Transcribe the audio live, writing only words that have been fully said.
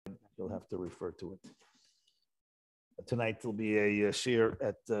you'll have to refer to it. Tonight there'll be a share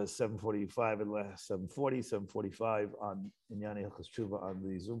at 7:45 and 7:45 on Inyani Hilchos Tshuva on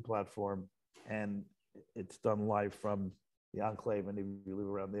the Zoom platform, and it's done live from the Enclave. And if you live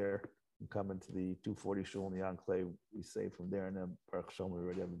around there, you come into the 240 Shul in the Enclave. We say from there, and then Baruch Hashem, we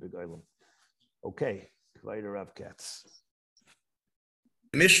already have a big island. Okay, later, Rav Katz.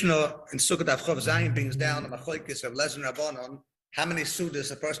 The Mishnah in Sukkah Daf Chav Zayin brings down the Machlokes of Lezer and Rabbanon how many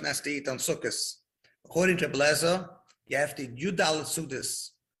sudas a person has to eat on Sukkahs. According to Lezer, you have to eat Yudal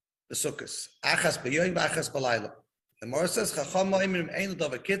sudas, the Sukkahs. Achas b'yoyim v'achas b'layla. The Gemara says, Chacham ha'imrim ein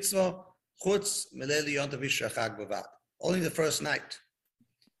l'davar kitzvah chutz meleli yontav yishachag b'vad. Only the first night.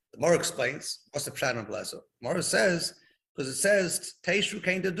 The Gemara explains, what's the pshat on Lezer? The Gemara says, because it says, Teishu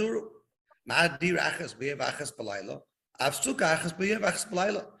kein deduru. Ma'adir achas b'yoyim v'achas b'layla. In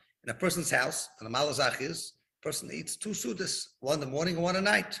a person's house, and the malazach is, a person eats 2 sudas, one in the morning and one at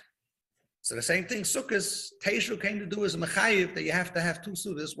night. So the same thing, sukkahs, Teishu came to do is a mechayiv that you have to have 2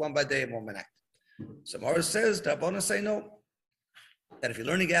 sudas, one by day and one by night. So Morris says, the Rabbanan say no, that if you're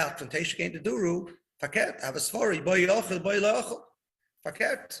learning out from Teishu came to duru, faket, have a svari, boy yochel, boy lochel,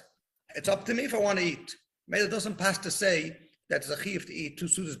 faket. It's up to me if I want to eat. Maybe it doesn't pass to say that it's a chiv to eat 2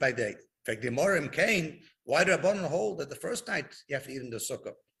 sudas by day. In fact, the Morim came. Why do Rabbanan hold that the first night you have to eat in the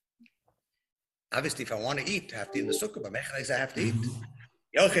sukkah? Obviously, if I want to eat, I have to eat in the sukkah, but Mechanais I have to eat.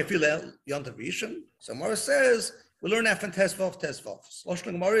 So Mora says, we learn that from Tezvov.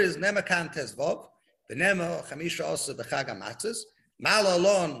 Sloshling Mora is Nema Kan Tezvov, the Nema Chamisha also the Chag HaMatzahs. Mala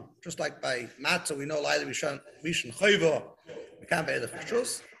alone, just like by Matzah, we know Laila Rishon Choyvo, Mekan Ve'elech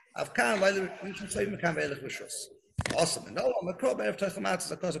Rishus. Avkan Laila Rishon Choyvo, Mekan Ve'elech Rishus. Awesome. And no, Makro Be'ev Toich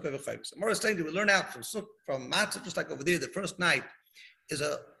HaMatzahs, Akos HaKoyv HaChoyv. So Mora is saying that we learn out from Matzah, just like over there, the first night is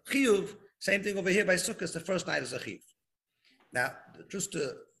a Chiyuv. Same thing over here by Sukkot, the first night is a Chiyuv. Now, just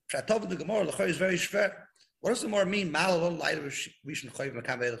to Pratov the Gemara, the Choy is very shver. What does the Gemara mean? Malal Laila Rishon Choyv,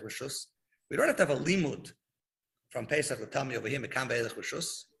 Mekan Ve'elech Rishus. We don't have to have a limud from Pesach to tell me over here, Mekan Ve'elech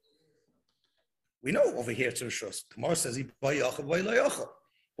Rishus. We know over here it's Rishus. The Gemara says, Iboy Yochel, Boy Lo Yochel.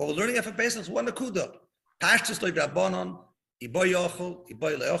 What we're learning after Pesach is one Nakuda. Pashtus loy Rabbanon, Iboy Yochel,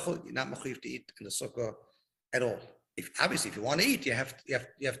 Iboy Lo Yochel. You're not mechuyev to eat in the sukkah at all. Obviously, if you want to eat, you have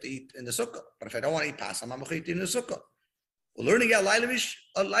to eat in the sukkah. But if I don't want to eat Pesach, I'm not mechuyev to eat in the sukkah. We're learning out Laila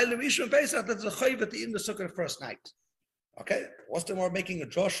Rishon and Pesach that's a chayv to eat in the sukkah the first night. Okay, what's the more making a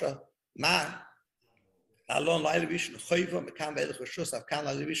drosha? Ma alon Laila Rishon chayva mekan ve'elech rishus avkan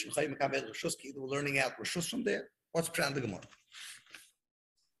Laila Rishon chayv mekan ve'elech rishus. We're learning out rishus from there. What's Pshat the Gemara?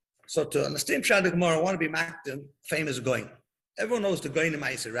 So to understand Pshat the Gemara, I want to be makdim famous goyin. Everyone knows the goyin in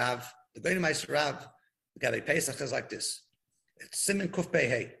Ma'aser Rav. The goyin in Ma'aser Rav, the Gabi Pesach is like this. It's Simen Kuf Pei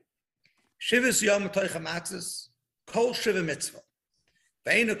Hey. Shivus Yom Toich HaMatzahs. Kol Shiva Mitzvah.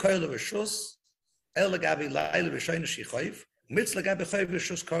 Ve'enu Koil Rishus. El Gabi Laila Rishon Shichoyv. Mitzvah Gabi Choyv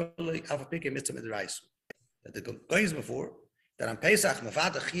Rishus Korli Alpha Pike Mitzvah Midraisu. That the goyins before that on Pesach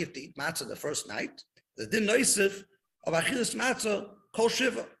Mavada Chiv to eat matzah the first night. The din noisif of Achilas Matzah Kol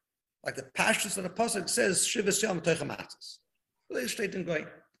Shiva. Like the pashtus of the pasuk says, Shiva Siyam Toich HaMatzahs. Really straight and going.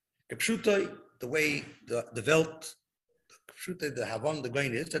 Kepshutoi, the way the Welt, Kepshutoi, the Havon, the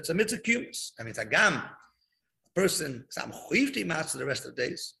going is, that's a mitzvah kumis. I mean, it's a gam. A person, I'm chuyiv to eat matzah the rest of the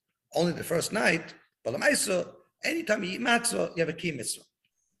days, only the first night, but l'maisa, anytime you eat matzah, you have a key mitzvah.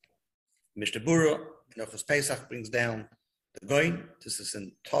 Mishnah Bura, Hilchos Pesach brings down the going, this is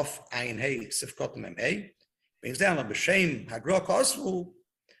in Tov, Ayin Hey, Sifkot Mem Hey, brings down a B'Shem, Hagra Kosvu,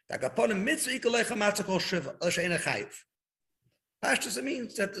 Dagaponim Mitzvah Ikolecha Matzah Kol Shiva, L'Shein HaChayiv. Pashtus, it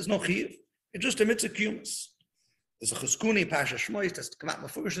means that there's no chiv, it's just a mitzvah kumis. There's a cheskuni, Pasha Shmois, that's come out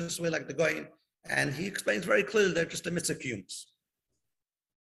Mefurish this way like the going, and he explains very clearly they're just a mitzvah kumis.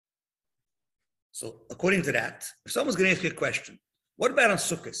 So according to that, if someone's going to ask you a question, what about on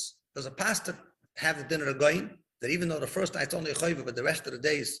Sukkot? Does a pastor have the dinner of going, that even though the first night's only a chayva, but the rest of the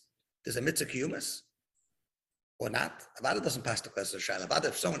days there's a mitzvah kumis? Or not? Avada doesn't pass the question of Shaul. Avada,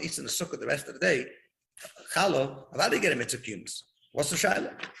 if someone eats in the sukkah the rest of the day, Chalo, Avada get a mitzvah kumis. What's the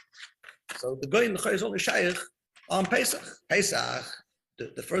Shaul? So the goy in the chay is only shaykh on Pesach. Pesach,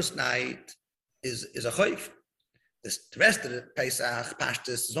 the first night is a chayv. The rest of the Pesach, Pashtus,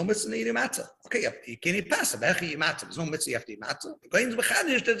 there's no mitzvah to eat matzah. Okay, you can't eat Pesach, but you eat matzah. There's no mitzvah you have to eat matzah. The goy in the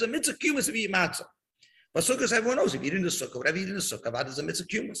Bechadish, there's a mitzvah kumis if you eat matzah. But sukkahs, everyone knows, if you eat in the sukkah, whatever you eat in the sukkah, Avada is a mitzvah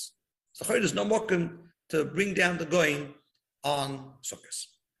kumis. So there's no mokum to bring down the going on sukkahs.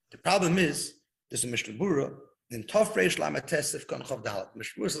 The problem is, there's a Mishnah Bura, in Tov Reish Lamed Tesef Kon Chav Dalet.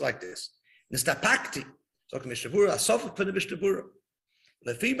 Mishnah Bura is like this. Nistapakti. So Mishnah Bura, Asofik for the Mishnah Bura.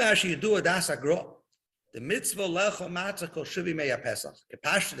 Lefi Ma'ashi Yedu Adas Agro. The mitzvah lecho matzah kol shivi meya pesach.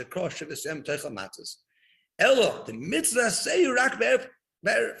 Kepashti the cross shivi siyam teichel matzahs. Elo, the mitzvah say rak be'ev.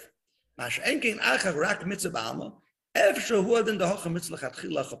 Mash enkein achar rak mitzvah ba'alma. Efshe huadin the hocha mitzvah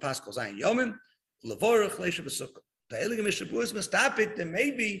chatchila lecho paschal zayin yomim. Levorach leisha b'sukkah. The Heilige Mishabur is mistapit. There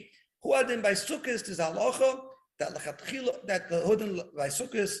may be huadin by Sukkah is halacha that lechatchila that the huadin by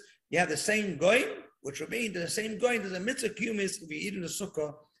Sukkah you have the same goyim, which would mean that the same goyim there's a mitzvah kumis if you eat in the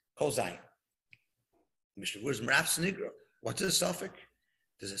Sukkah kol zayin. Mishabur is meraf snigra. What's the suffix?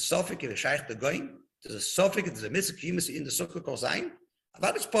 There's a suffix if you shaykh the goyim. There's a suffix if there's a mitzvah kumis in the Sukkah kol zayin.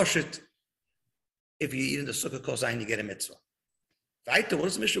 About it's poshut. If you eat in the Sukkah kol zayin, you get a mitzvah. Right? What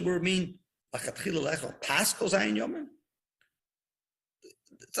does Mishabur mean? Pass kol zayin yomim.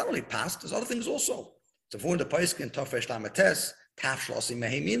 It's not only past, there's other things also. So for the Paiskin, Tofresh Lamates, Taf Shlosim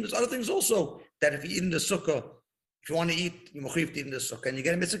Mehemin, there's other things also that if you eat in the Sukkah, if you want to eat, you mechuyev to eat in the Sukkah, and you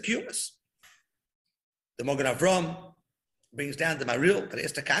get a mitzvah kumis. The Mogen Avram brings down the Maril, that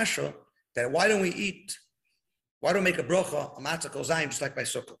is the Kasha, that why don't we make a brocha, a matzah kol zayin, just like by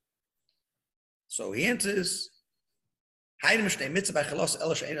Sukkah? So he answers, so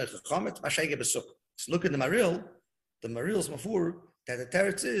look at the Maril is mafur, that the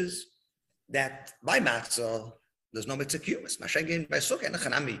teretz is that by matzah there's no mitzvah kumis. Mashagin by sukkah and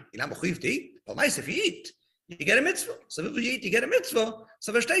chanami. You're not mechuyev to eat. But if you eat, you get a mitzvah. So if you eat, you get a mitzvah.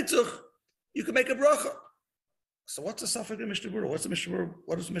 So you can make a bracha. So what's the suffix in Mishnah? What's the Mishnah?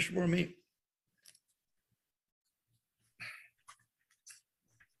 What does Mishnah mean?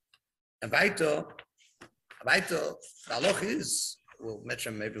 And weiter, the halach is, we'll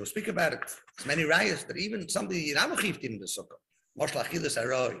mention, maybe we'll speak about it. There's many rayas that even somebody you're not mechuyev in the sukkah.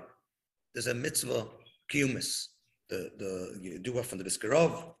 There's a mitzvah kumis. You do it from the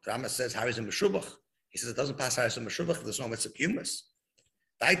Biskarov. The Rama says Harizim Meshubach. He says it doesn't pass Harizim Meshubach. There's no mitzvah kumis.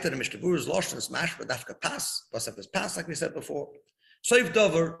 Daita the Mishnah is lost and smash, but dafka pass. But if it's pass, like we said before. Soif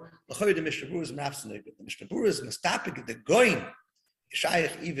dover the Mishnah is mafsnig. The Mishnah is mistapik the goin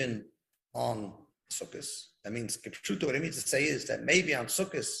shayich even on Sukkos. That means Kipshuto. What it means to say is that maybe on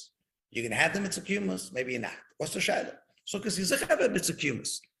Sukkos you can have the mitzvah kumis, maybe you're not. What's the shayla? Sukkos is a mitzvah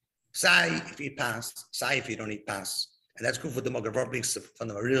kumis. Say if you pass, say if you don't eat pass, and that's good for the Mogavar brings from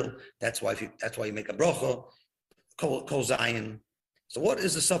the Maril. That's why you make a bracha, kol zayin. So what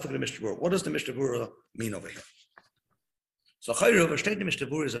is the suffix of the Mishnah? What does the Mishnah mean over here? So Chayru overstated the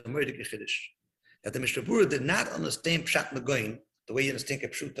Mishnah is a murder chiddush that the Mishnah did not understand pshat megoyin the way you understand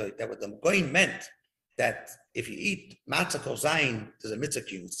Kepshuta. That what the megoyin meant that if you eat matzah kol zayin, there's a mitzvah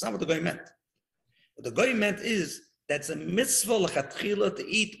kumis. It's not what the goyin meant. What the goyin meant is that's a mitzvah lechatchila to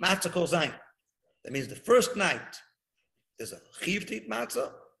eat matzah kol zayin. That means the first night there's a chiv to eat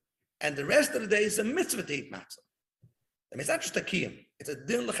matzah, and the rest of the day is a mitzvah to eat matzah. That means not just a kiyum; it's a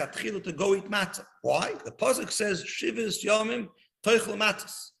din lechatchila to go eat matzah. Why? The pasuk says shivus yomim toichel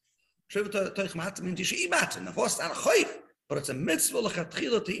matzahs. Shivus toichel matzah means you should eat matzah. Now, what's not a chayv, but it's a mitzvah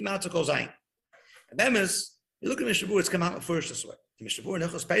lechatchila to eat matzah kol zayin. And then is you look at Mishnah, it's come out first this way. The Mishnah in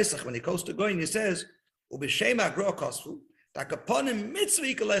Hilchos Pesach when he goes to goyin, he says. He says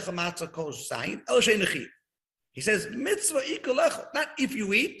mitzvah ikalecha, not if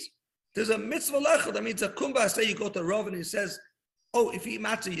you eat. There's a mitzvah lecha. That means a kumbah say you go to Rav and he says, oh, if you eat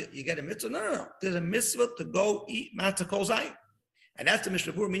matzah, you get a mitzvah. No. There's a mitzvah to go eat matzah kol zayin. And that's the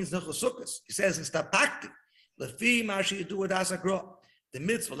Mishnah means nechos sukkos. He says in stapakti, lefi mashi yidu adas agro. The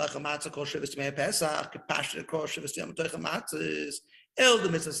mitzvah lecha matzah kol shivus mei pesach, kepashti kol shivus yom toicha matzahs. El the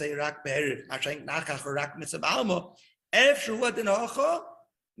mitzvah say rak be'eriv, mashenk nachach rak mitzvah ba'alma. Efshu what in hocha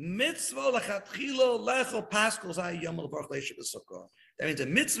mitzvah lechatchila lecho paschal zay yom levarch leishav Sukkah. That means a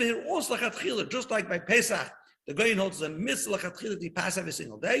mitzvah here also lechatchila, just like by Pesach, the goyin holds a mitzvah lechatchila to pass every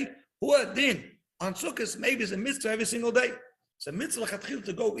single day. Who din on Sukkot maybe is a mitzvah every single day. It's a mitzvah lechatchila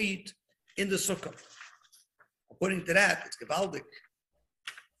to go eat in the Sukkah. According to that, it's gevaldik.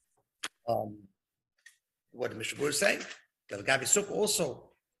 What the Mishnah is saying. The Gavi Sukkah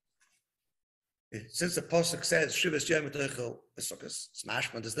also, since the pasuk says Shivas Yom Teichel Sukkos,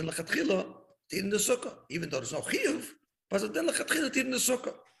 Smashman is then lechatchila to eat in the Sukkah, even though there's no chiyuv, but it's then lechatchila to eat in the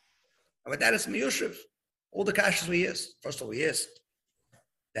Sukkah. And with that is miyushiv. All the kashas we asked. First of all, we asked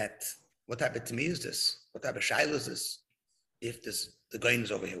that what type of tami is this? What type of shaila is this? If this the goyin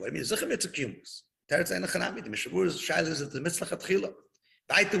is over here, what I mean, zichem mitzvah kumis. Teretz ein chanami. The mishavur's shaila is that the mitzvah lechatchila.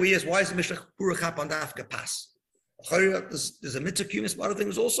 Right, we asked why is the mishavur chap on dafka pass? There's a mitzvah kumis, but other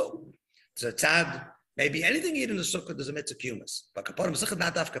things also. There's a tad, maybe anything eaten in the sukkah, there's a mitzvah kumis. But kaparim sukkah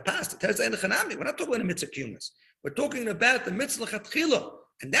not dafka pas. We're not talking about a mitzvah kumis. We're talking about the mitzvah chatchila,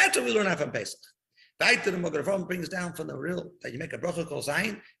 and that's what we learn out from Pesach. Right, the Mogravam brings down from the real that you make a bracha kol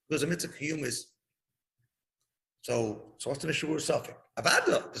zayin because a mitzvah kumis So what's the Mishnah Berurah suffix?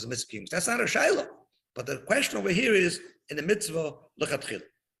 Avada is a mitzvah. That's not a shayla. But the question over here is in the mitzvah lechatchila.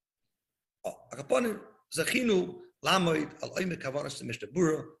 Akaponim zachinu lamoid al oimek kavanas to Mishnah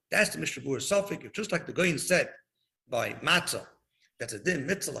Berurah. That's the Mishnah Berurah suffix. Just like the Goyin said by matzah, that's a din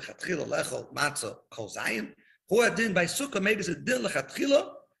mitzvah lechatchila lechol matzah kol zayin. Who had din by Sukkah maybe it's a din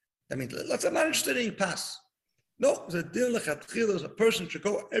lechatchila. I mean, let's not interested in pass. No, it's a din lechatchila is a person should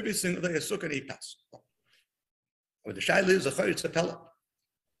go every single day a Sukkah and he pass. When the Shaul is a chayr, it's a pella.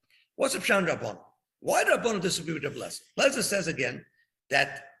 What's the pshan Rabban? Why do Rabban disagree with the blessing? Lezer says again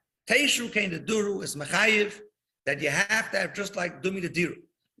that Teishu Kain the Duru is mechayiv, that you have to have just like Dumi the Diru.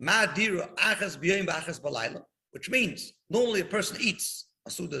 Ma Diru achas b'yoyim b'achas b'layla, which means normally a person eats a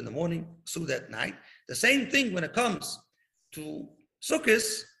Suda in the morning, Suda at night. The same thing when it comes to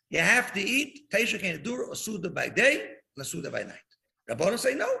Sukkahs, you have to eat Teishu Kain the Duru, a Suda by day and a Suda by night. Rabban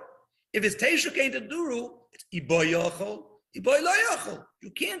say no. If it's Teishu Kain the Duru, it's iboy yochol, iboy lo yochol. You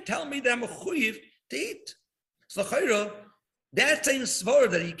can't tell me that I'm a chuyiv to eat. So chayra, that same svara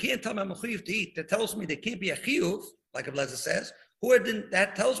that you can't tell me I'm a chuyiv to eat, that tells me there can't be a chiyuv, like a blazer says,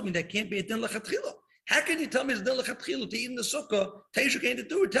 that tells me there can't be a din lechatchila. How can you tell me it's din lechatchila to eat in the sukkah? Teishu Kain the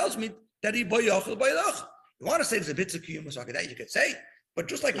Duru tells me that iboy yochol, iboy lo yochol. You want to say it's a bit of kiyum, so that you could say. But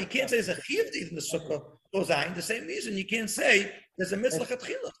just like you can't say there's a chiyuv to eat in the sukkah, goes on the same reason you can't say there's a mitzvah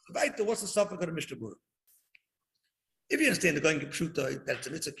lechatchila. Right? What's the suffix of the Mishnah Berurah? If you understand the going pshuta that it's a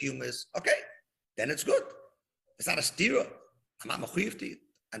mitzvah kiyumis, okay, then it's good. It's not a stira. I'm not mechuyev to eat,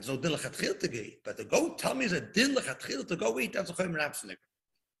 and there's no din lechatchil to eat. But to go tell me there's a din lechatchil to go eat, that's a chayim rabsnik.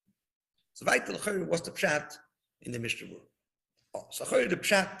 So weiter lechayim, what's the pshat in the Mishnah Berurah? So chayim the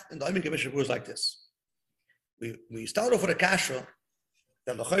pshat in the Oimik Mishnah Berurah is like this. We start off with a kasha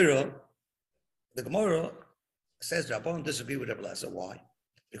that lechayim, the Gemara says Rabban disagree with Rabbi Elazar. Why?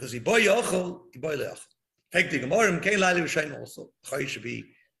 Because he boy yochel, he boy leachel. Take the Gemara, Kain Laila V'Shayin also. Chayi should be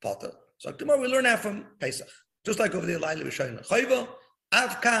potter. So tomorrow we learn that from Pesach. Just like over there, Laila V'Shayin Chayva,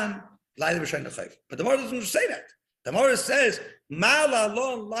 Avkan, Laila V'Shayin Chayva. But the Gemara doesn't say that. The Gemara says, Ma'ala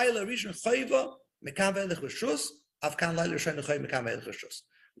lon Laila Rishon Chayva, Mekam Ve'elech V'Shus, Avkan Laila V'Shayin Chayva, Mekam Ve'elech V'Shus.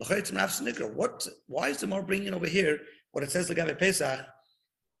 L'chayit it's Mnaf Snikra. Why is the Gemara bringing over here what it says L'gabe Pesach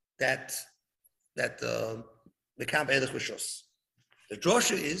that Mekam Ve'elech V'Shus? The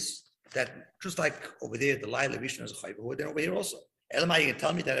drosha is that just like over there, the Laila Rishon is a chayva, then over here also. Elamai, you can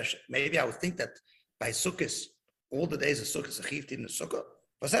tell me that maybe I would think that by Sukkot, all the days of Sukkot is a chiv in the Sukkah.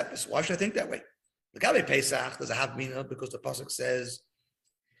 What's that? Why should I think that way? The Gabi Pesach does a have mina because the pasuk says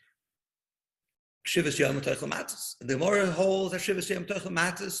Shivas Yom Toichel Matzos. The Gemara holds that Shivas Yom Toichel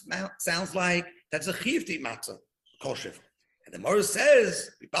Matzos sounds like that's a chiv to eat matzah, kol shiva. And the Gemara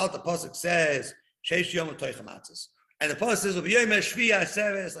says, about the pasuk says Sheish Yom Toichel Matzos. And the pasuk says, "V'yom Shvi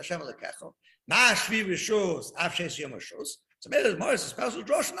Aseres Hashem Lekecho, Ma Shvi Rishus Av Sheis Yom Rishus." So maybe the Gemara is a special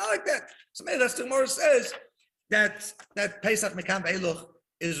drosh, not like that. So maybe that's the Gemara says that Pesach Mekam Ve'eluch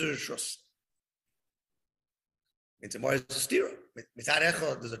is a Rishus. It's a Gemara is a stira. Mitzad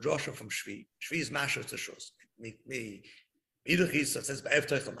Echad, there's a drosha from Shvi. Shvi is Masher to Rishus. It says Be'ev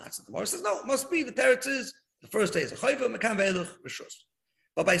Toichel Matzah. The Gemara says no, it must be the teretz is the first day is a Chayva Mekam Ve'eluch Rishus.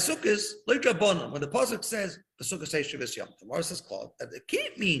 But by Sukkot, like Rabbanon, when the pasuk says the Sukkah says Shivas Yom, the Gemara says Claude, that it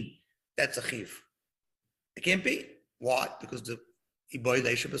can't mean that's a chiv. It can't be. Why? Because the iboy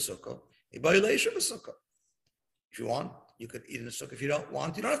leisha b'sukkah, iboy leisha b'sukkah. If you want, you could eat in the sukkah. If you don't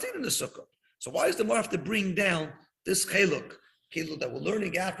want, you don't have to eat in the sukkah. So why does the Gemara have to bring down this cheluk that we're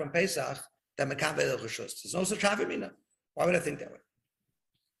learning out from Pesach that mekam ve'el cheshus? There's no such havimina. Why would I think that way?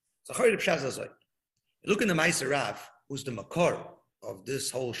 So Chayr Pshaz is like, look in the Ma'aser Rav, who's the makor of this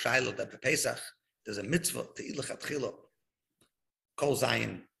whole shiloh that the Pesach, there's a mitzvah to eat lechatchila, kol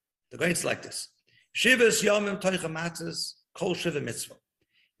zayin. The Goyin's like this: Shivas yomim toicha matzos, kol shiva mitzvah.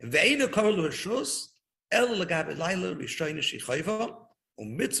 Ve'einu kol l'rishus el legabe laila rishoynish yichayva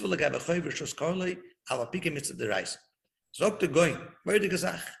u'mitzvah legabe chayv rishus korlei al apike mitzvah deraisa. Zok the Goyin, where the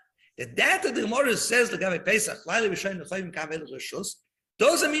gezach that the Gemara says legabe Pesach laila rishoynish chayv kavel rishus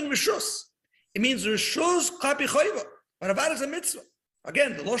doesn't mean rishus. It means rishus kapi chayva. But about is a mitzvah.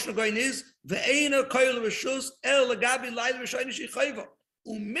 Again, the Lashon Goyin is ve'einu kol l'rishus el legabe laila rishoynish yichayva.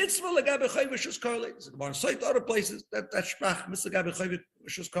 Mitzvah legabe chayv rishus korlei. There's a Gemara in other places that sprach mitzvah legabe chayv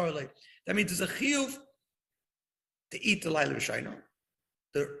rishus korlei. That means there's a chiyuv to eat the laila rishayna.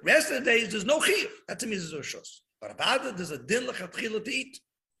 The rest of the days there's no chiyuv. That means there's a rishus. But about it, there's a din lechatchila to eat.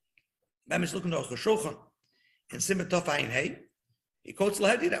 Mem is looking at the Shulchan in Siman Tov Ayin Hey. He quotes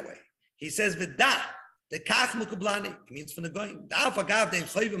Lahadi that way. He says v'da the kach mukablani. It means from the Goyim. Da fagav den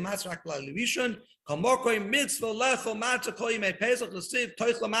chayv matzrak la levishon. Kamokoi mitzvah lecho matzah koyim pesach l'siv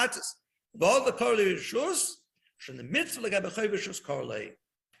toich lamatzis. V'ol the korli rishus From the mitzvah like Abachayvishus Korlei.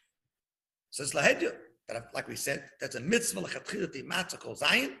 Says Lahedya, that like we said, that's a mitzvah like Atchilati Matzah Kol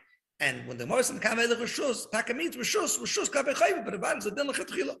Zayin. And when the Morrison Kamelech Rishus, Taka means Rishus Kabechayv, but about it's a din like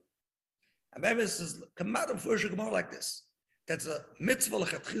Atchila. And maybe this is Kamadam Fursh Gemara like this. That's a mitzvah like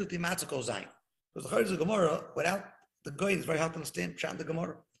Atchilati Matzah Kol Zayin. Because the Chayz of Gemara, without the Goyin, it's very hard to understand. Pshat the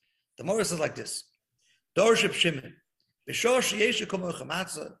Gemara. The Gemara says like this: Dorship Shimon, B'shor sheyesh yekom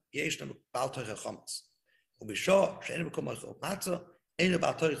oicha yesh nam bal toicha chametz, u'b'shor she'enu bekom oicha matzah, enu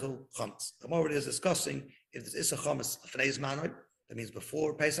bal toicha chametz. The Gemara is discussing if this is a chametz fnei zman, that means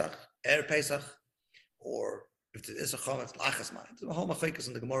before Pesach, Pesach, or if it is a chametz lachas man. There's a whole machlekes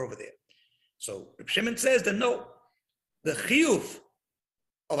in the Gemara over there. So Reb Shimon says that no, the chiyuv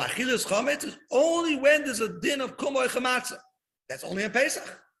of achilas chametz is only when there's a din of kum oicha matzah. That's only in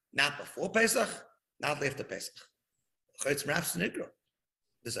Pesach. Not before Pesach, not after Pesach. There's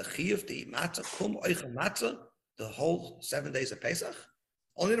a chiyuv to eat matzah, kum oichel matzah, the whole 7 days of Pesach,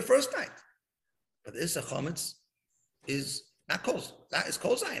 only the first night. But the Issa Chometz is not kol, that is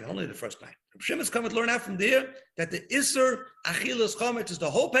kol zayin, only the first night. Shimon's coming to learn out from there that the Isser Achilas Chometz is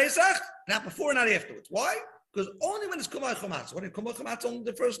the whole Pesach, not before, not afterwards. Why? Because only when it's kum oichel matzah. When it's kum oichel matzah, only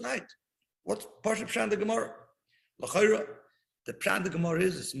the first night. What's Parshat Pshat the Gemara? L'chayra. The Pshat the Gemara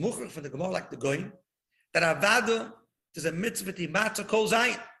is it's muchach from the Gemara like the Goyim that Avada there's a mitzvah to matzah kol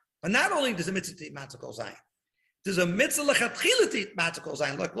zayin, but not only there's a mitzvah to matzah kol zayin, there's a mitzvah lechatchila to matzah kol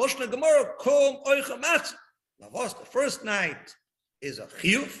zayin. Like Loshna Gemara kom oicha matzah. Now, the first night is a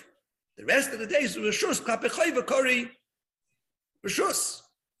chiyuv, the rest of the days is reshus klapei kori reshus.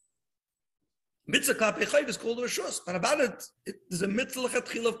 Mitzvah klapei is called reshus, but about it, there's a mitzvah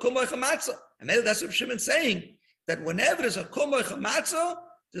lechatchila of kom oicha matzah, and maybe that's what Shimon saying. That whenever there's a kum oicha matzah,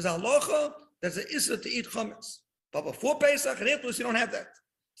 there's a halacha, there's an issa to eat chametz. But before Pesach and afterwards, you don't have that.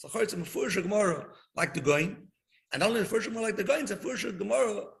 So it's a Mefurish Gemara like the Goyin, and only the first Gemara like the Goyin, it's a Mefurish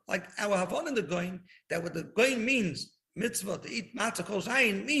Gemara like our Havon in the Goyin, that what the Goyin means, mitzvah to eat matzah kol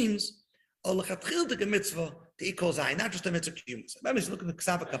zayin, means a lechatchildik mitzvah to eat kol zayin, not just a mitzvah kiyumis. Remember, he's looking at the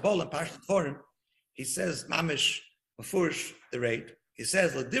Ksava Kabbalah and Parshat Forim. He says, Mamish Mefurish the rate. He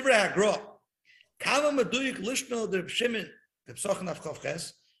says, L'divrei Agra. Kama meduyik lishno der Shimon the Psochen of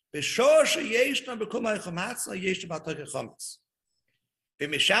Chavches b'shor sheyeshna b'kum oicha matzah yeshna b'atoicha chametz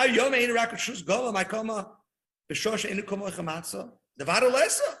v'mishar yom ein rak shus gola ma'koma b'shor she'enu kum oicha matzah devar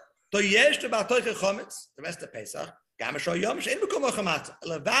lesa to yeshna b'atoicha chametz the rest of Pesach gam shor yom she'enu b'kum oicha matzah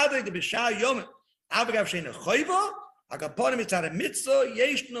levadei de b'shar yom avgav she'enu choiva agaponim mitzad mitzvah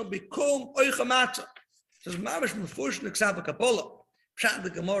yeshna b'kum oicha matzah. Says mamish mefurish n'ksav Kabbalah pshat the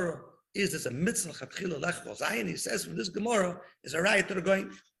Gemara. Is this a mitzvah chatchila lech kol zayin? He says from this Gemara is a right to the going.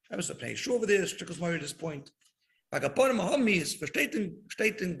 I was playing sure over there. Strickles more at this point. Vagaponim mahomi is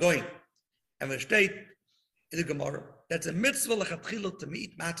versteten going, and versteht in the Gemara. That's a mitzvah chatchila to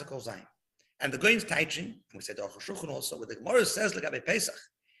meet matzah kol zayin. And the going's teaching, and we said Aruch HaShulchan also, where the Gemara says like Abei Pesach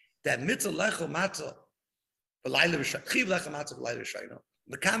that mitzvah lechol matzah v'layla v'shachiv lechol matzah v'layla v'shayno.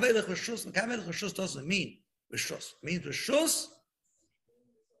 Mekam ve'elech v'shus doesn't mean v'shus. It means v'shus.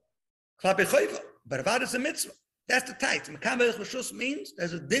 But about it's a mitzvah. That's the tight. Mekam Rishus means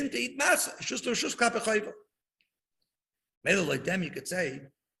there's a din to eat matzah. It's just a Rishus klapei chayva. Maybe like them, you could say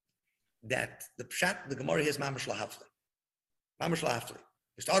that the pshat, the Gemara here is mamash lahafli. Mamash lahafli.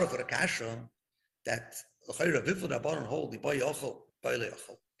 We start off with a kasha that l'chayra vivul rabbanon hold the boy yochel, boy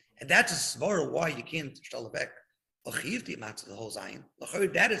leyochel, and that's a svara why you can't shtel back a chiv to eat matzah the whole zayin.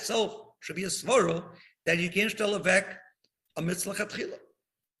 L'chayra that itself should be a svara that you can't shtel back a mitzvah chatchila.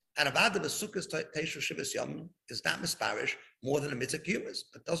 And Avada Succah's Teishu Shivas Yom is not misparish more than a mitzvah kiyumis.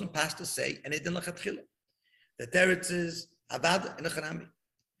 It doesn't pass to say anything like lechatchila. That there it is Avada in a chanami.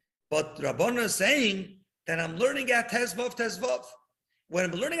 But Rabbana is saying that I'm learning out Tezvav. When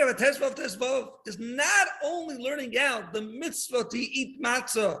I'm learning out Tezvav is not only learning out the mitzvah to eat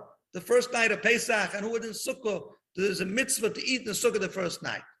matzah the first night of Pesach, and who in Sukkah there's a mitzvah to eat the Sukkah the first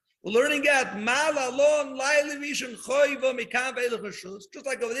night. We're learning out Malalon Laila Rishon Choiva Mekam Ve'elach Rishus. Just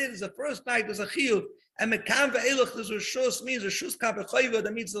like over there, there's the first night, there's a chiyuv, and Mekam Ve'elach there's Rishus means Rishus Klapei Choiva.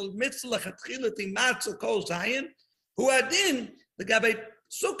 That means the mitzvah lechatchila ti matzah kol zayin. Who adin the Gabei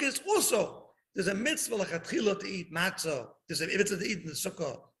Sukkah also there's a mitzvah lechatchila to eat matzah. There's a mitzvah to eat in the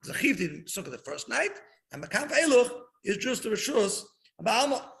Sukkah. There's a chiyuv to eat in the Sukkah the first night, and Mekam Ve'elach is just the Rishus.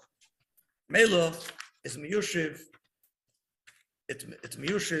 Ba'alma Melach is miyushiv. It's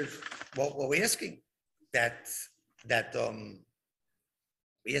miyushiv. What we're asking that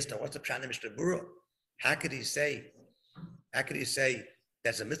we asked what's the pshat Mr. Bura? How could he say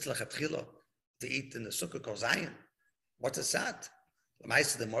there's a mitzvah chatchila to eat in the Sukkah kol zayin? What's a sad? The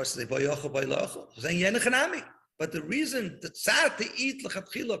Ma'aser the Morse the boy yochel boy lochel. Saying yenechanami. But the reason the tzar to eat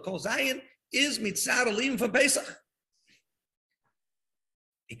lechatchila kol zayin is mitzar alim from Pesach.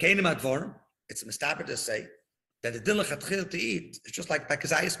 He came to Advorim. It's a mistaber to say that the din lechatchila to eat is just like by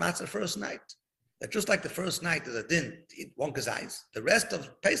kazayis matzah the first night. That just like the first night is a din to eat one kazayis, the rest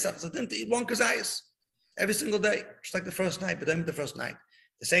of Pesach is a din to eat one kazayis every single day, just like the first night, but then the first night.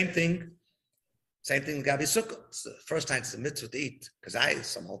 The same thing Gabi Sukkah. The first night is a mitzvah to eat kazayis,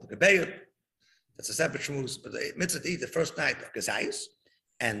 some hold the gebayot. That's a separate shmuz, but the mitzvah to eat the first night of kazayis,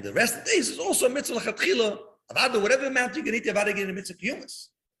 and the rest of the days is also a mitzvah lechatchila. Avada, whatever amount you can eat, avada get a mitzvah kiyumas.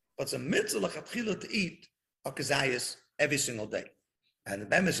 But it's a mitzvah lechatchila to eat of kazayis every single day. And the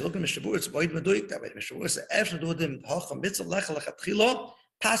Bemis look at Mishabur, it's void meduik that way. Mishabur says, "After do them hoch mitzvah lechatchila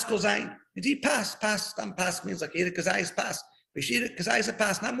pas kol zayin." Indeed, pass. Tam pass means like eat kazayis pass. Bishir kazayis a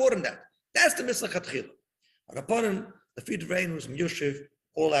pass, not more than that. That's the mitzvah lechatchila. Upon him, the feet of rain was Yoshev,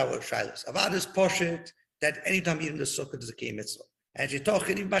 all our shilas. Avad is poshit that anytime eating the sukkah there's a key mitzvah. And she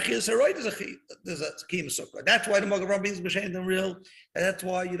talking even by Chil Saroy there's a key sukkah. That's why the Mogav means b'shein them real. And that's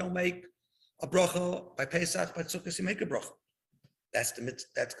why you don't make a bracha by Pesach, by sukkah you make a bracha. That's the mitzvah.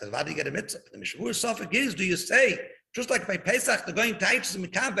 That's because why do you get a mitzvah? The Mishavur Safek is, do you say, just like by Pesach, the going taiches and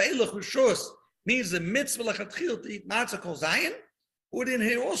mikam ve'eluch v'shus means the mitzvah lechatchil to eat matzah kol zayin? Or in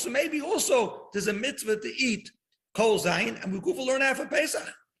here also, maybe also, there's a mitzvah to eat kol zayin, and we go for learn after Pesach.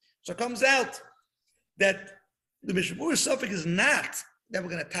 So it comes out that the Mishavur Safek is not that we're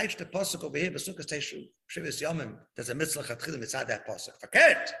going to teach the pasuk over here, but Sukkah Teshu Shivas Yomim. There's a mitzvah lechatchil inside that pasuk.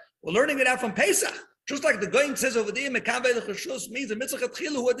 Forget. We're learning it out from Pesach. Just like the going says over there, Mekabel Cheshus means the mitzvah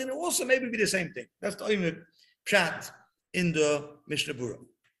chatchilu, who didn't also maybe be the same thing. That's the only pshat in the Mishnah Berurah.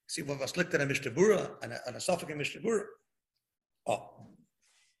 See what was looked at a Mishnah Berurah and a Safek Mishnah Berurah. Oh,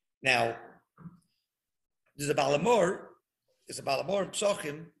 now there's a Balamor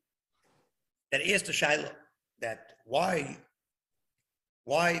Psochim that asked the Shaila that why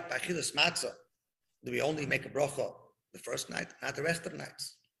Pachilas Matzah do we only make a bracha the first night, not the rest of the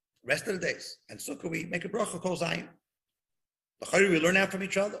nights? Rest of the days. And Sukkah, we make a bracha kol zayin. The Chayri, we learn out from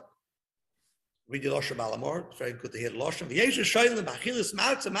each other. Read the Loshem Balamor. It's very good to hear the Loshem. V'yeshu shoylim b'achilas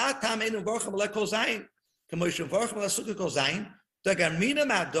matzah ma'atam einu v'orchem alek kol zayin. K'moishim v'orchem alek Sukkah kol zayin. D'garmina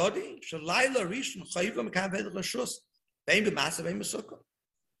ma'adodi shalayla rishon chayva m'kam v'edach l'shus. Ve'im b'matzah ve'im b'Sukkah.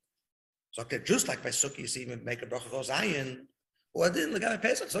 So just like by Sukkah, you see him make a bracha kol zayin. Or it didn't look at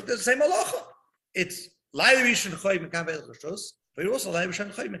Pesach. So there's the same halacha. It's layla rishon chayva m'kam v'edach l'shus. But you also it's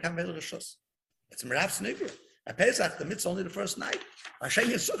Merab's Nigra. At Pesach, the mitzvah only the first night. Hashem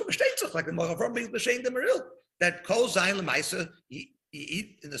Yisukah b'shteitzach, like the Mogav brings b'shein the Meril. That kol zayin l'maisa, you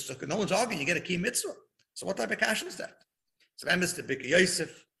eat in the sukkah. No one's arguing, you get a key mitzvah. So what type of kasha is that? So that Mr. Bika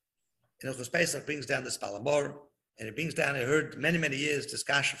Yosef, in Hilchos Pesach, brings down this Balamor, and it brings down, I heard many years, this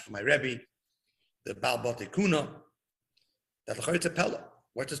kasha from my Rebbe, the Baal Botei Kuna, that l'chayitz a pella.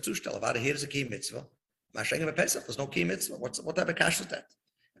 What does Tushtel? About here is a key mitzvah. There's no key mitzvah. What type of cash is that?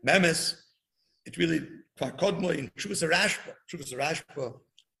 Memes, it really kodmo in Shuvas Rashba,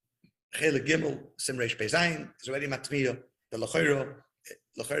 Chele Gimel, Simreish Bezayin, is already matmiya. The Lachayro,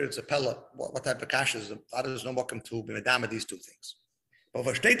 it's a pella. What type of cash is it? There's no welcome to be medama these two things. But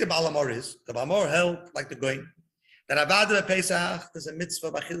what state the Balamor is, the Balamor held like the going that Avada Pesach, there's a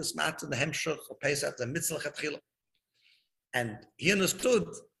mitzvah b'achilas matzah, the hemshach of Pesach, the mitzvah chatchila, and he understood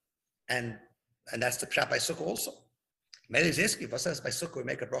and that's the pshat by Sukkah also. Meli is asking, what says by Sukkah we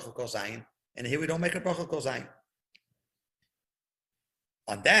make a bracha kol zayin, and here we don't make a bracha kol zayin.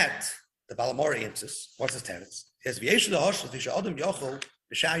 On that, the Balamor answers, what's his teretz? He says, v'yeshu l'hoshos v'yeshu adam yochel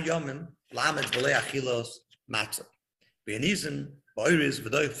b'shar yomim lamed v'lei achilos matzah. V'yanizim b'oiriz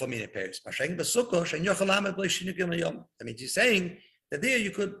v'doi chomine peris. Masheng b'Sukkah shen yochel lamed v'lei shinigim l'yom. That means he's saying that there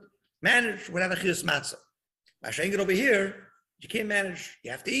you could manage without achilos matzah. Masheng it over here, you can't manage,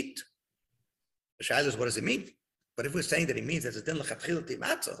 you have to eat. The Shaul is, what does it mean? But if we're saying that it means that it's din lechatchil to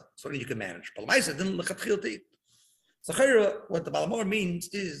matzah, so you can manage. But it's din lechatchil to eat. So what the Balamor means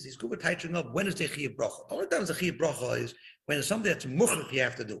is he's good with tightening up when is the chiyuv bracha. The only time the chiyuv bracha is when it's something that's muchach you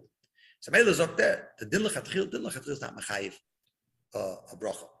have to do. So Mela zok there, the din lechatchil is not mechayiv a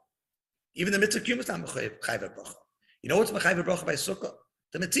bracha. Even the mitzvah kiyum is not mechayiv a bracha. You know what's mechayiv a bracha by Sukkah?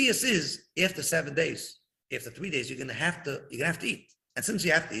 The Matthias is after 7 days, after 3 days, you're gonna have to eat. And since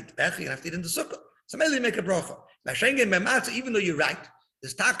you have to eat, you're gonna have to eat in the Sukkah. So maybe make a bracha. Even though you're right,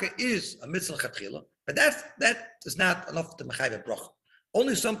 this taka is a mitzvah chatchila, but that is not enough to mechayiv a bracha.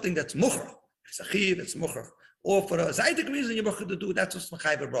 Only something that's muchach. It's a chiv, it's muchach. Or for a zaydik reason you're muchach to do, that's just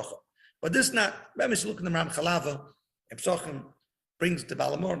mechayiv a bracha. But this not. Maybe you look in the Ram Chalava, and Psochim brings the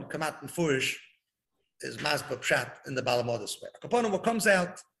Balamor and come out in Furish is masba pshat in the Balamor this way. Upon what comes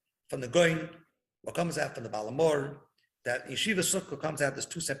out from the going what comes out from the Balamor, that Yeshiva Sukkah comes out, there's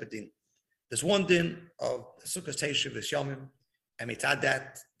two separate din. There's one din of Sukkah's Teishiv is Yomim, and mitzad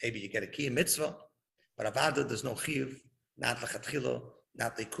that, maybe you get a key mitzvah, but avada, there's no chiv, not lechatchila,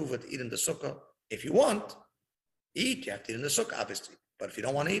 not the kuva to eat in the Sukkah. If you want, eat, you have to eat in the Sukkah, obviously. But if you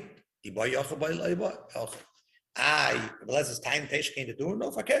don't want to eat, unless it's time Teishiv came to do it, no,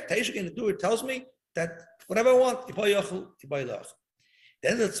 if I can't, Teishiv came to do it, tells me that whatever I want, then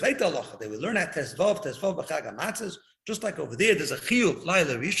the zweite halacha, they will learn at Tezvav b'chag hamatzos, just like over there, there's a chiyuv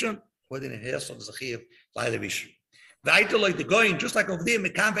laila rishon, within here, so there's a chiyuv laila rishon. Weiter like the going, just like over there,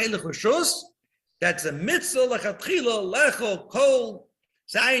 mekam ve'elech rishus, that's a mitzvah lechatchila lecho kol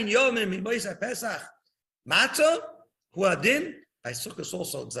zayin yomim mimois pesach matzah hu adin by sukkah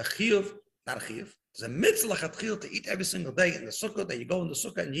also it's a chiyuv, not a chiyuv. It's a mitzvah lechatchila to eat every single day in the sukkah. That you go in the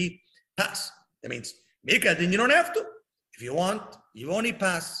sukkah and you eat pas. That means mika, then you don't have to. If you want, you only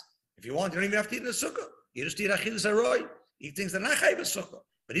pass. If you want, you don't even have to eat in the sukkah. You just eat achilas aroy. Eat things that are not chayv in sukkah.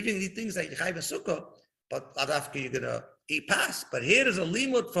 But even eat things that you chayv in sukkah, but after you're gonna eat pas. But here is a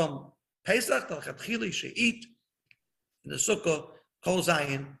limud from Pesach that lechatchila you should eat in the sukkah kol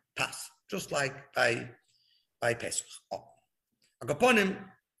zayin pas, just like by Pesach. Upon him,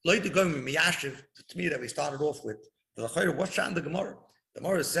 like the going with miyashiv to me that we started off with. The chayr what's in the Gemara? The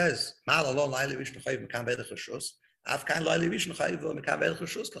Gemara says mal alon laili vishnu chayv mekam beidach rishus. Afkan laili vishnu chayv mekam beidach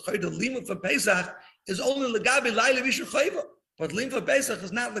rishus. The chayr the limud for Pesach is only legabe laili vishnu chayv, but limud for Pesach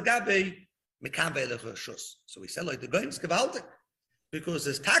is not legabe mekam beidach rishus. So we said like the going is gewaltig. Because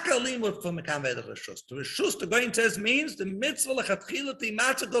there's taka limud for mekam beidach rishus. The rishus the going says means the mitzvah lechatchila ti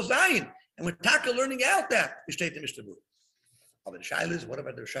matzah goes zayin, and we're taka learning out that we state the Mishnah. But the shaila is what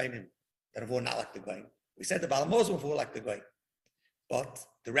about the Shainim that are not like the going? We said the Balamozim were like the going, but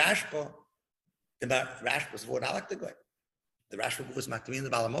the Rashba is not like the going. The Rashba was maktamim in the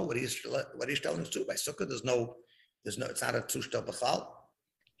Balamo. What he's telling us too by Sukkah, there's no, it's not a tushta b'chal.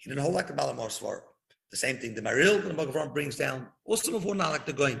 He didn't hold like the Balamo svar. The same thing the Maril, the Magavram brings down. Also, of not like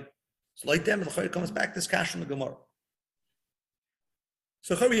the going. So like them, the Chayr comes back this cash from the Gemara.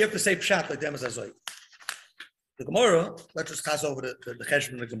 So Chayr, you have to say pshat like them as Azoy. The Gemara, let's just pass over the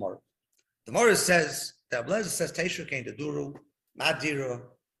Cheshbon of the Gemara. The Gemara says, the Ablezer says, Teishu came to Duru, Madira,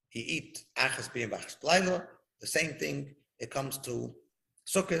 he eat Achas B'yim V'achas B'layla. The same thing, it comes to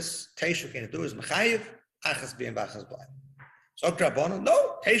Sukkos, Teishu came to Duru is Mechayiv, Achas B'yim V'achas B'layla. So Rabbanon,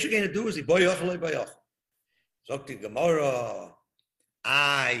 no, Teishu came to Duru is he boy yochel, boy yochel. So the Gemara,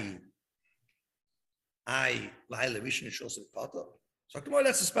 I, Laila Rishon Shos Pata. So the Gemara,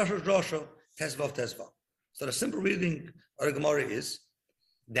 that's a special drasha, Tezvav. So the simple reading of the Gemara is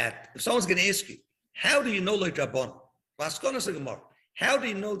that if someone's going to ask you, how do you know like Rabban? How do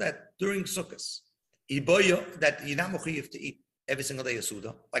you know that during Sukkos, that you're not mechuyev to eat every single day of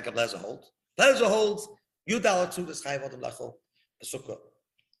Suda, like a Blazer holds? Blazer holds, you dalat Suda is chayv adam lachol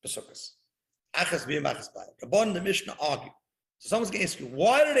b'Sukkos. Achas b'yim achas b'ayim. Rabban and the Mishnah argue. So someone's going to ask you,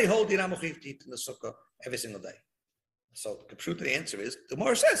 why do they hold you're not mechuyev to eat in the Sukkah every single day? So the answer is, the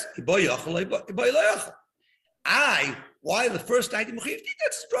Gemara says, why the first night in Mechiv?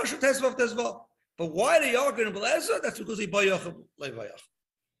 That's Rosh Tezvav. But why they argue in Belezer? That's because he bayach lebayach.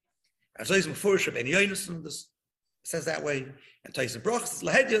 And so he's Mefurish Ben Yonason says that way. And Tyson Broch says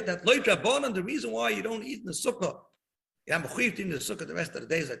Lahedya that Loy Rabbanan. The reason why you don't eat in the Sukkah, you have Mechiv in the Sukkah the rest of the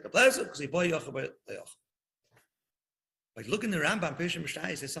days like the Belezer because he bayach lebayach. But look in the Rambam Peshim Mishnah,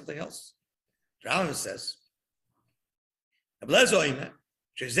 he says something else. The Rambam says, Belezer Oime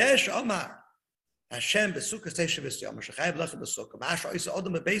Shezesh Omar. Hashem besukkah teishav v'siyam. Shechayv lechem besukkah. Ma'asha isa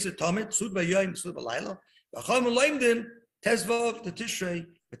odom bebezer tamid. Sud b'yoyim, sud b'layla. V'achol m'loimdin tezvav the tishrei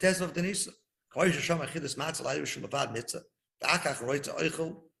v'tezvav the nisa. K'oy shasham achidas matzah layu shum avad mitzah. V'akach roitza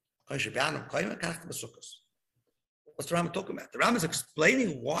oichel. K'oy shabyanam k'oyim k'ach besukkahs. What's the Rambam talking about? The Rambam is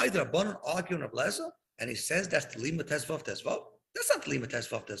explaining why the Rabbanan argue on a blazer, and he says that's the lima tezvav. That's not the lima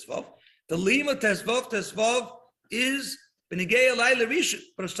tezvav. The lima tezvav is but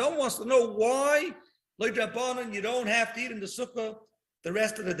if someone wants to know why, like Rabbanan, you don't have to eat in the sukkah the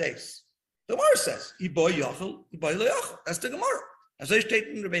rest of the days. The Gemara says, that's the Gemara. As I state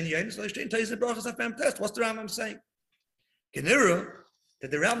in Rabbeinu Yonis, I state in Taiz Brachas Afem Test. What's the Rambam saying? Genera, that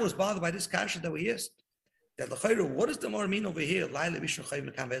the Rambam was bothered by this kasha that we asked. That the Chayru, what does the Gemara mean over here? Laila Vishnu Chayv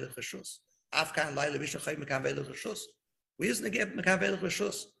Mekam Velech Rishus. Afkan Laila Vishnu Chayv Mekam Velech Rishus. We isn't again Mekam Velech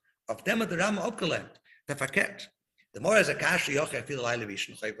Rishus. Of them at the Rambam upgeland, the faket. The more as a kasha yoch, I feel Laila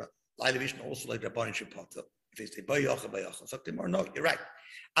Vishnu Chayva. Laila Vishnu also like Rabbanan Shepata. If they say Bay Yocha. So the more no, you're right.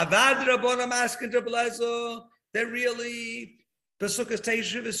 Avad Rabbanan asking to Belezo, they're really Besukkos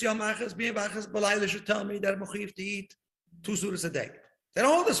Teishav is Yom Achas B'yim Achas B'Layla should tell me that I'm mechuyev to eat 2 sudas a day. They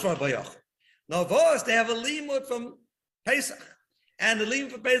don't hold this for Bay Yocha. No, vos, they have a limud from Pesach. And the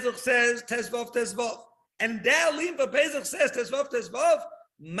limud for Pesach says, Tesvav, Tesvav. And that limud for Pesach says, Tesvav, Tesvav.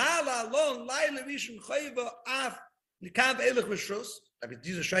 Mala alone, Laila Rishon Chayva, Af, Nikav Elech Rishus. I mean,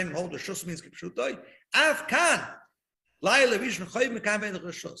 these are showing hold, the Shus means Kipshutoi. Af Kan, Laila Rishon Chayva, Nikav Elech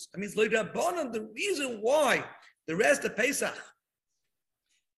Rishus. That means, the reason why the rest of Pesach,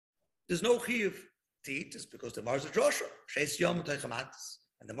 there's no Chiyuv to eat is because the Mars is Joshua. Sheis Yom Teichamatis.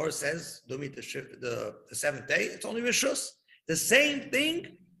 And the Mars says, don't eat the seventh day, it's only Rishus. The same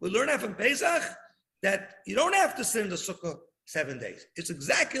thing we learn out from Pesach, that you don't have to sit in the Sukkah 7 days. It's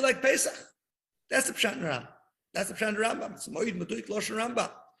exactly like Pesach. That's the Pshat Rambam. That's the Pshat Rambam. It's Moed Meduik Loshen Rambam.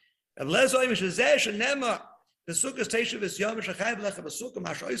 Rav Lezer Oim Shezeh Shenema Besukkah Teishav Es Yom Shachayv Lecha Besukkah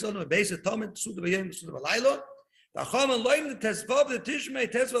Mash Oisonu Beis Tomen Suda B'Yom Suda B'Laylo V'Achom Loim the Tesvav the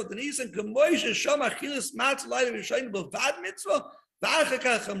Tishmei Tesvav the Nisan Kemoish Shom Achilas Matz Layla Rishayin B'Vad Mitzvah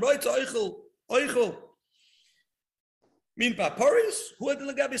V'Achakach Amroitz Oichel Min Paporis Hu Adin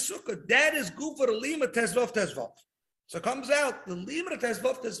Lagabi Sukkah. That is good for the Lima Tesvav Tesvav. So it comes out, the limit of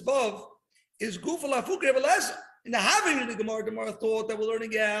Tesvav is Gufal Afuk Reveleza. In the having the Gemara thought that we're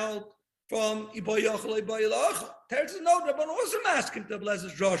learning out from Iboy Yochel, Iboy Lochel. Teretz is no, Rabban also asking to bless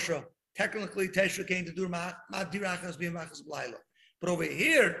Joshua. Technically, Teshua came to do Madirachas B'Yamachas B'Layla. But over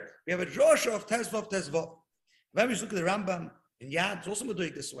here, we have a Joshua of Tesvav. When we look at the Rambam in Yad, it's also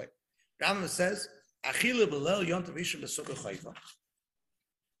doing this way. Rambam says, Achille B'Lel Yontav Rishon B'Sukkah Chayva.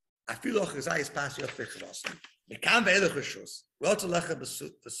 Afilu Chazayis Pas Yot B'Chavasim. Mekam ve'elech rishus. Rota lecha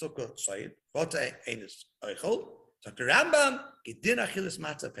b'sukkah soid. Rota eines oichel. So the Rambam gedin achilas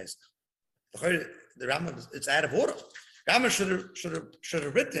matzah pesach. The Rambam, it's out of order. Rambam should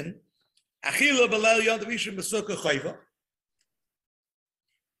have written achila b'leil yom rishon b'sukkah chayva.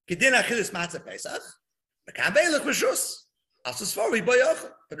 Gedin achilas matzah pesach. Mekam ve'elech rishus. As far as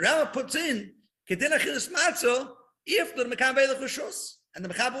boyachel. But Rambam puts in gedin achilas matzah if the mekam ve'elech rishus. And the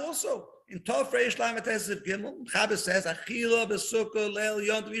Mechaber also. In Tov Reish Lamed Tesef Gimel, Mechaber says, Achila b'sukkah leil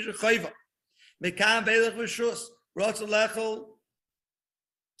yont v'yisha chayva. Mekam ve'elech v'shus. Rotza lechel.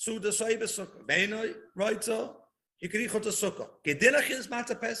 Suda soy b'sukkah. Beinoi, roitza. Yikrichot sukkah. Gedin achilas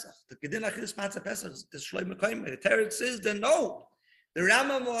matzah pesach. The gedin achilas matzah pesach is shloim mekayim. The Teretz says, then no. The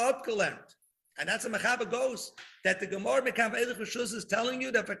Rambam will upgelernt. And that's how Mechaber goes. That the Gemara Mekam ve'elech v'shus is telling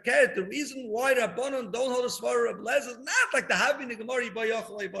you that the reason why Rabbanon don't hold a svara of Lez is not like the Havi in the Gemara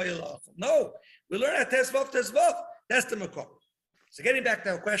Yibayachal Yibayalachal. No, we learn at Tesvav. That's the Mekom. So getting back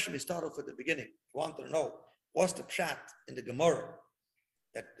to our question, we start off at the beginning. We want to know what's the pshat in the Gemara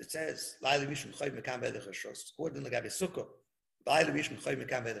that it says Laila Mishum Chayv Mekam ve'elech v'shus. According to the Gabi Sukkah, Laila Mishum Chayv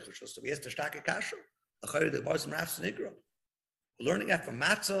Mekam ve'elech v'shus. So we have to stake kasha. The Chayv the Barzim Rafs Nigra. We're learning that from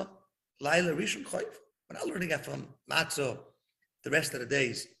Matzah. Laila Rishon Chayv. We're not learning that from Matzah. The rest of the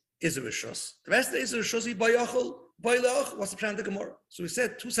days is a Rishos. The rest of the days is a Rishos. Boilach. What's the plan of the Gemara? So we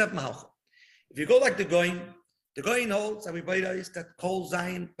said 2-7 Malcha. If you go like the Goyin holds that we boilach that Kol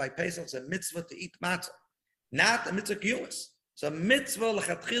Zayin by Pesach is a mitzvah to eat matzah, not a mitzvah kiyumas. So a mitzvah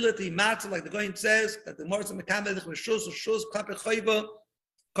lechatchila to eat matzah, like the Goyin says that the Gemara is a mekam ve'elech Rishos klape chayva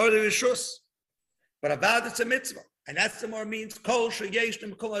kol Rishos. But about it's a mitzvah. And that's the more means kol sheyesh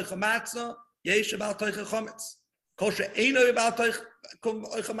nemkol oichamatzah yesh about toicha chometz. Kol she'eino about toicha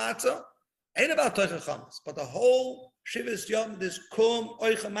matzah ain't about toicha chometz. But the whole shivas yom this kum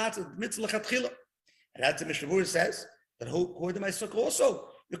oichamatzah mitzvah lechatchila. And that's the Mishnah Berurah says that according to my sukkah also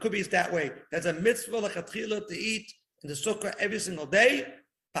it could be that way. There's a mitzvah lechatchila to eat in the sukkah every single day.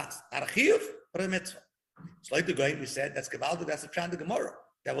 Pas not a chiyuv but a mitzvah. It's like the guy we said that's gevaldik. That's the pshat of Gemara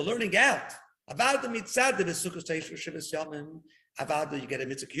that we're learning out. About the mitzvah, the Succah says for Shivas Yomim, about you get a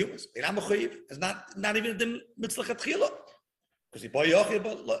mitzvah kiyumas. The Ramachayiv is not even the mitzvah chatchila, because he boy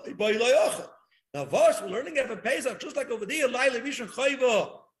loyachel. Now, we're learning about Pesach just like over there. Laila Rishon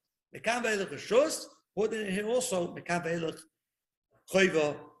Chayva, Mekam ve'elech Rishus. What in here also Mekam ve'elech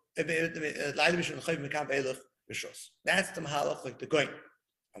Chayva, Laila Rishon Chayva Mekam ve'elech Rishus. That's the mahalach like the Goyin.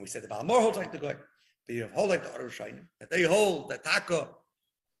 And we said the Baal Mor holds like the Goyin, but you hold like the other Shainim. That they hold the Taka.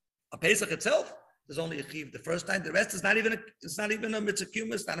 A Pesach itself, there's only a chiv the first time. The rest is not even a mitzvah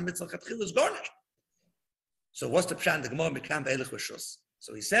kumas, not a mitzvah chatchil, is garnished. So what's the pshat? The Gemara Mekam ve'elech v'shus.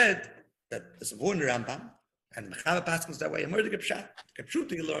 So he said that it's a wonder Rambam, and the Mechaber passes that way. A murder pshat. The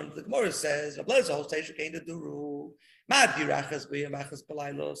Pshuti you learn. The Gemara says a blessed whole station came to duru. Mad dirachas b'yamachas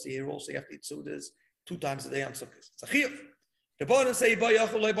b'laylos. Here also you have to eat sudas 2 times a day on Sukkah. It's a chiv. The bonus say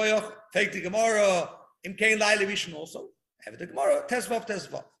boyachol loy boyachol. Take the Gemara im kain laila rishon also. Have the Gemara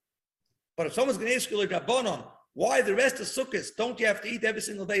tesvav. But if someone's going to ask you like Rabbanon, why the rest of Sukkot don't you have to eat every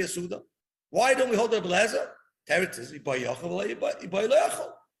single day a Suda? Why don't we hold the Belezer? Teretz says,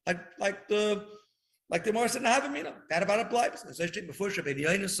 like the Morris and Havamina. That about it blibes. As I stated before, Shabbat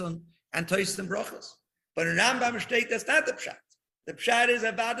Yonason and Toys and Brochas. But in Rambam state that's not the pshat. The pshat is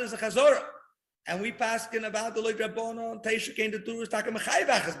about is a chazorah. And we paskin about the Lord Rabbono and Teisha came to Turus Taka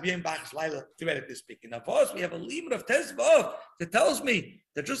Mechayvachas being Bachas Laila, theoretically speaking. Now, for us, we have a limit of Tezvav that tells me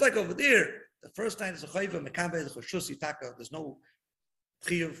that just like over there, the first time is a Chayva, Mekabe, the Choshusi Taka, there's no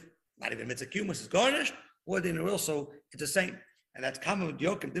Chiyuv, not even Mitzvah Kumus is garnished, or then also it's the same. And that's common with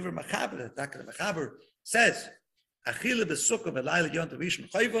Yokim, Diver Machaber, the Taka Machaber says, Achille Besukkah, Velaila Yont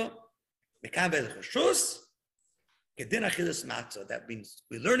Rishon Chayva, Mekabe, the Choshus, Kedin Achilles Matzah. That means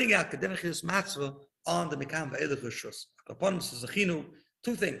we're learning out Kedin Achilles Matzah on the Mekam Va'elech Rishus. Upon Zachinu,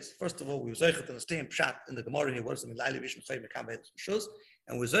 two things. First of all, we zeichet to understand Pshat in the Gemara here. What is the Milaili Rishon Chay Mekam Va'elech Rishus?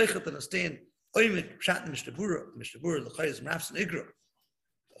 And we zeichet to understand Oimek Pshat in Mishtabura. Mishtabura L'Chay is Mrafs and Igra.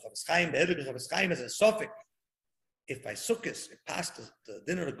 Chavis Chaim Be'elech Chavis Chaim as a Sophic. If by Sukkahs it passed the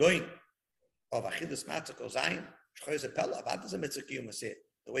dinner of going of Achilles Matzah Kozayin, Chay is a Pella. About this a Mitzvah Kiyum say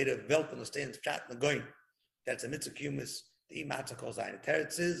the way to well understand Pshat and the going. That's a mitzvah kumis. The matzah calls ein. The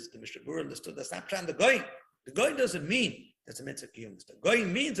teretz is the Mishnah Berurah understood that's not trying the going. The going doesn't mean that's a mitzvah kumis. The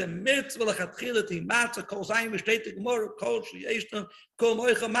going means a mitzvah lechatchila. The matzah calls ein. V'shteit gemara kol sheyeshna kol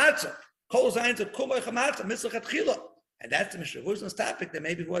moicha matzah. Kol zayin to kol moicha matzah mitzvah lechatchila. And that's the Mishnah Berurah's topic that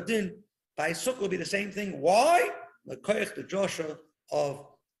maybe what in by Sukkah will be the same thing. Why? Lekoich the Joshua of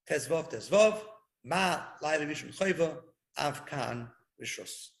Tezvav ma laila rishon chayva avkan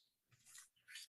rishus.